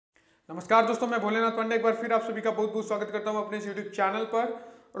नमस्कार दोस्तों, मैं भोलेनाथ पांडे एक बार फिर आप सभी का बहुत बहुत स्वागत करता हूं अपने इस यूट्यूब चैनल पर।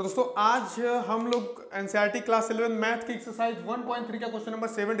 और दोस्तों आज हम लोग एनसीईआरटी क्लास 11 मैथ की एक्सरसाइज 1.3 का क्वेश्चन नंबर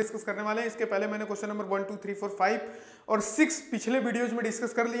 7 डिस्कस करने वाले हैं। इसके पहले मैंने क्वेश्चन नंबर 1, 2, 3, 4, 5 और 6 पिछले वीडियोज में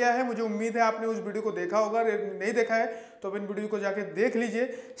डिस्कस कर लिया है। मुझे उम्मीद है आपने उस वीडियो को देखा होगा, नहीं देखा है तो अब इन वीडियो को जाके देख लीजिए।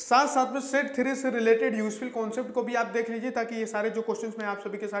 साथ साथ में सेट थ्योरी से रिलेटेड यूजफुल कॉन्सेप्ट को भी आप देख लीजिए, ताकि ये सारे जो क्वेश्चंस मैं आप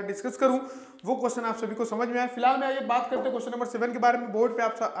सभी के साथ डिस्कस करूं वो क्वेश्चन आप सभी को समझ में आए। फिलहाल मैं आइए बात करते हैं क्वेश्चन नंबर 7 के बारे में। बोर्ड पे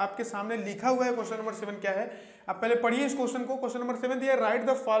आपके सामने लिखा हुआ है क्वेश्चन नंबर 7 क्या है, आप पहले पढ़िए इस क्वेश्चन को। क्वेश्चन नंबर 7 दिया है, right the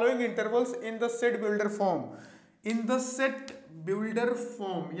following intervals in the set builder form. In the set builder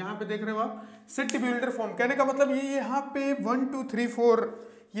form, यहाँ पे देख रहे हो आप सेट बिल्डर फॉर्म, कहने का मतलब ये यहाँ पे 1, 2, 3, 4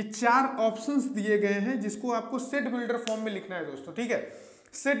 ये 4 ऑप्शंस दिए गए हैं जिसको आपको सेट बिल्डर फॉर्म में लिखना है दोस्तों। ठीक है,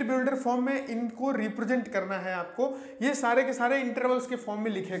 सेट बिल्डर फॉर्म में इनको रिप्रेजेंट करना है आपको। ये सारे के सारे इंटरवल्स के फॉर्म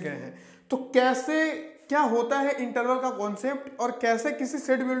में लिखे गए हैं। तो कैसे क्या होता है इंटरवल का कॉन्सेप्ट और कैसे किसी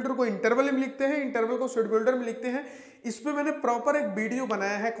सेट बिल्डर को इंटरवल में लिखते हैं, इंटरवल को सेट बिल्डर में लिखते हैं, इस पे मैंने प्रॉपर एक वीडियो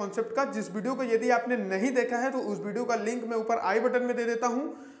बनाया है कॉन्सेप्ट का। जिस वीडियो को यदि आपने नहीं देखा है तो उस वीडियो का लिंक मैं ऊपर आई बटन में दे देता हूं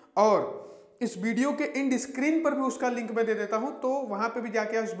और इस वीडियो के एंड स्क्रीन पर भी उसका लिंक मैं दे देता हूं, तो वहां पे भी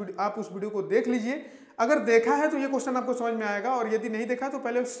जाके आप उस वीडियो को देख लीजिए। अगर देखा है तो ये क्वेश्चन आपको समझ में आएगा, और यदि नहीं देखा तो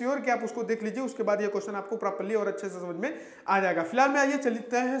पहले श्योर कि आप उसको देख लीजिए, उसके बाद ये क्वेश्चन आपको प्रॉपर्ली और अच्छे से समझ में आ जाएगा। फिलहाल में आइए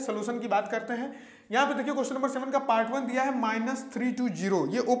चलते हैं सोल्यूशन की बात करते हैं। यहाँ पे देखिए क्वेश्चन नंबर 7 का पार्ट 1 दिया है -3 to 0।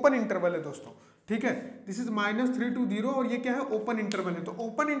 ये ओपन इंटरवल है दोस्तों। ठीक है, दिस इज -3 to 0 और ये क्या है, ओपन इंटरवल है। तो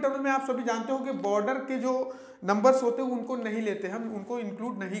ओपन इंटरवल में आप सभी जानते हो कि बॉर्डर के जो नंबर्स होते हैं उनको नहीं लेते, हम उनको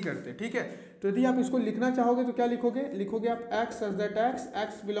इंक्लूड नहीं करते। ठीक है, तो यदि आप इसको लिखना चाहोगे तो क्या लिखोगे, लिखोगे आप x such that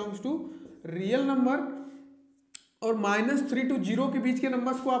x belongs to real number, और -3 to 0 के बीच के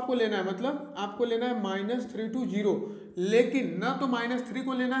नंबर्स को आपको लेना है, मतलब आपको लेना है -3 to 0, लेकिन ना तो -3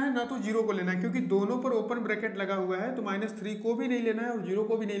 को लेना है ना तो 0 को लेना है, क्योंकि दोनों पर ओपन ब्रैकेट लगा हुआ है। तो -3 को भी नहीं लेना है और 0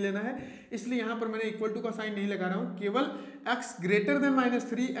 को भी नहीं लेना है, इसलिए यहाँ पर मैंने इक्वल टू का साइन नहीं लगा रहा हूँ। केवल x greater than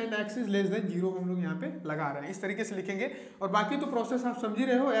 -3 and x is less than 0 हम लोग यहाँ पे लगा रहे हैं। इस तरीके से लिखेंगे और बाकी तो प्रोसेस आप समझ ही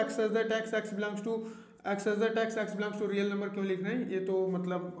रहे हो। x such that x belongs to x belongs to real number क्यों लिखना है, ये तो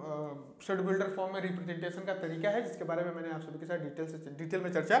मतलब सेट बिल्डर फॉर्म में रिप्रेजेंटेशन का तरीका है, जिसके बारे में मैंने आप सभी के साथ डिटेल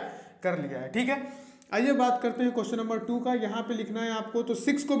में चर्चा कर लिया है। ठीक है, आइए बात करते हैं क्वेश्चन नंबर 2 का। यहाँ पे लिखना है आपको, तो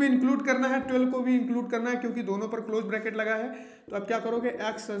 6 को भी इंक्लूड करना है, 12 को भी इंक्लूड करना है, क्योंकि दोनों पर क्लोज ब्रैकेट लगा है। तो अब क्या करोगे,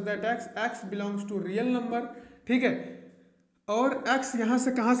 x such that x belongs to real number. ठीक है, और x यहाँ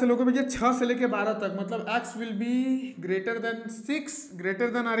से कहाँ से लोगे भैया, 6 से लेके 12 तक, मतलब x will be greater than 6, greater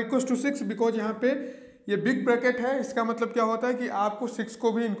than are equal to 6, because यहाँ पे ये बिग ब्रैकेट है। इसका मतलब क्या होता है कि आपको 6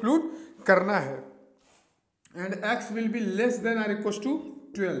 को भी इंक्लूड करना है। And x will be less than are equal to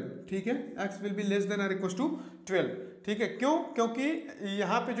 12। ठीक है, x will be less than are equal to 12। ठीक है, क्यों, क्योंकि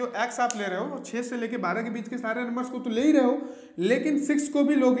यहाँ पे जो x आप ले रहे हो 6 से लेके 12 के बीच के सारे नंबर्स को तो ले ही रहे हो, लेकिन 6 को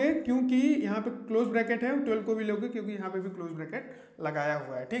भी लोगे क्योंकि यहाँ पे क्लोज ब्रैकेट है, 12 को भी लोगे क्योंकि यहाँ पे भी क्लोज ब्रैकेट लगाया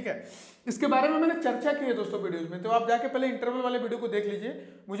हुआ है। ठीक है, इसके बारे में मैंने चर्चा की है दोस्तों वीडियोज में, तो आप जाके पहले इंटरवल वाले वीडियो को देख लीजिए।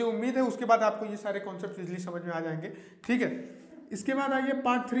 मुझे उम्मीद है उसके बाद आपको ये सारे कॉन्सेप्ट इजीली समझ में आ जाएंगे। ठीक है, इसके बाद आइए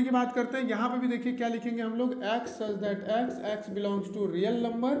पार्ट 3 की बात करते हैं। यहाँ पे भी देखिए क्या लिखेंगे हम लोग, x such that x belongs to real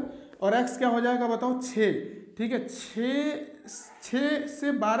number, और x क्या हो जाएगा बताओ, 6। ठीक है, 6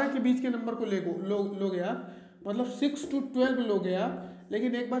 से 12 के बीच के नंबर को लोगे आप, मतलब 6 to 12 लोगे आप।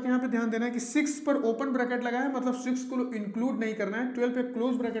 लेकिन एक बात यहाँ पे ध्यान देना है कि 6 पर ओपन ब्रैकेट लगा है, मतलब 6 को इंक्लूड नहीं करना है। 12 पे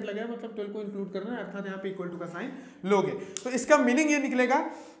क्लोज ब्रैकेट लगा है, मतलब 12 को इंक्लूड करना है, अर्थात यहाँ पे इक्वल टू का साइन लोगे। तो इसका मीनिंग ये निकलेगा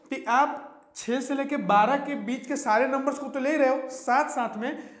कि आप 6 से लेके 12 के बीच के सारे नंबर्स को तो ले रहे हो, साथ साथ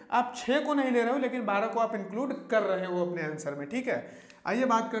में आप 6 को नहीं ले रहे हो, लेकिन 12 को आप इंक्लूड कर रहे हो अपने आंसर में। ठीक है, आइए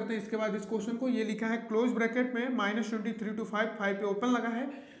बात करते हैं इसके बाद इस क्वेश्चन को। ये लिखा है क्लोज ब्रैकेट में -23 to 5 पे ओपन लगा है,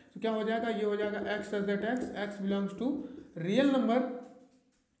 तो क्या हो जाएगा, ये हो जाएगा x such that x belongs to real number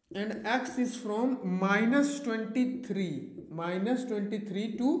and x is from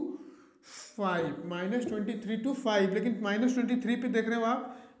 -23 to 5, लेकिन -23 पे देख रहे हो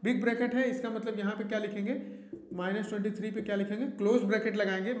आप बिग ब्रैकेट है। इसका मतलब यहाँ पे क्या लिखेंगे, -23 पे क्या लिखेंगे, क्लोज ब्रैकेट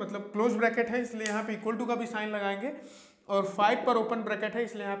लगाएंगे, मतलब क्लोज ब्रैकेट है इसलिए यहाँ पे इक्वल टू का भी साइन लगाएंगे, और 5 पर ओपन ब्रैकेट है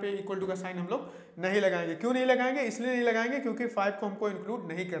इसलिए यहाँ पे इक्वल टू का साइन हम लोग नहीं लगाएंगे। क्यों नहीं लगाएंगे, इसलिए नहीं लगाएंगे क्योंकि 5 को हमको इंक्लूड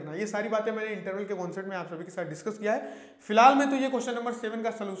नहीं करना। ये सारी बातें मैंने इंटरवल के कॉन्सेप्ट में आप सभी के साथ डिस्कस किया है। फिलहाल में तो ये क्वेश्चन नंबर 7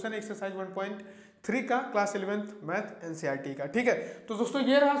 का सोल्यूशन एक्सरसाइज 1.3 का क्लास 11th मैथ एनसीईआरटी का। ठीक है, तो दोस्तों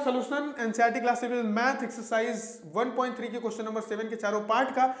ये रहा solution NCERT class 11 math exercise 1.3 के क्वेश्चन नंबर 7 के चारों पार्ट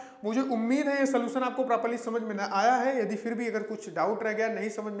का। मुझे उम्मीद है ये सोल्यूशन आपको प्रॉपर्ली समझ में आया है। यदि फिर भी अगर कुछ डाउट रह गया, नहीं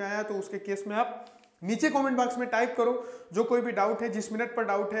समझ में आया, तो उसके केस में आप नीचे कमेंट बॉक्स में टाइप करो, जो कोई भी डाउट है, जिस मिनट पर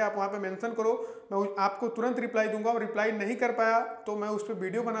डाउट है आप वहाँ पे मेंशन करो, मैं आपको तुरंत रिप्लाई दूंगा, और रिप्लाई नहीं कर पाया तो मैं उस पर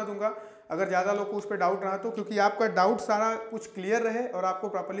वीडियो बना दूंगा। अगर ज़्यादा लोग को उस पर डाउट रहा तो, क्योंकि आपका डाउट सारा कुछ क्लियर रहे और आपको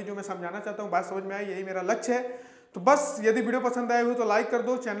प्रॉपर्ली जो मैं समझाना चाहता हूँ बात समझ में आए, यही मेरा लक्ष्य है। तो बस यदि वीडियो पसंद आए हो तो लाइक कर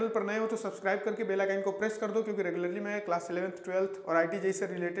दो, चैनल पर नए हो तो सब्सक्राइब करके बेल आइकन को प्रेस कर दो, क्योंकि रेगुलरली मैं क्लास 11th 12th और आईटी जैसे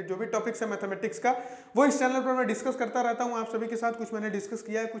रिलेटेड जो भी टॉपिक्स है मैथमेटिक्स का वो इस चैनल पर मैं डिस्कस करता रहता हूं आप सभी के साथ। कुछ मैंने डिस्कस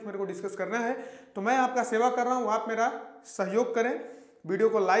किया है, कुछ मेरे को डिस्कस करना है, तो मैं आपका सेवा कर रहा हूं, आप मेरा सहयोग करें, वीडियो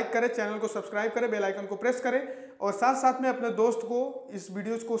को लाइक करें, चैनल को सब्सक्राइब करें, बेल आइकन को प्रेस करें और साथ साथ में अपने दोस्त को इस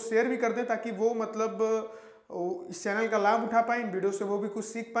वीडियोज को शेयर भी कर दें ताकि वो मतलब इस चैनल का लाभ उठा पाए, इन वीडियो से वो भी कुछ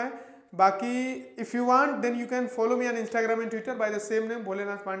सीख पाए। बाकी if you want then you can follow me on Instagram and Twitter by the same name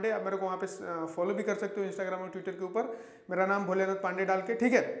Bholenath Pandey. आप मेरे को वहाँ पे फॉलो भी कर सकते हो इंस्टाग्राम और ट्विटर के ऊपर, मेरा नाम भोलेनाथ पांडे डाल के,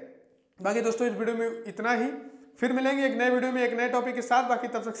 ठीक है। बाकी दोस्तों इस वीडियो में इतना ही, फिर मिलेंगे एक नए वीडियो में एक नए टॉपिक के साथ। बाकी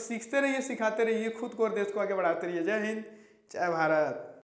तब तक सीखते रहिए, सिखाते रहिए, खुद को और देश को आगे बढ़ाते रहिए। जय हिंद, जय भारत।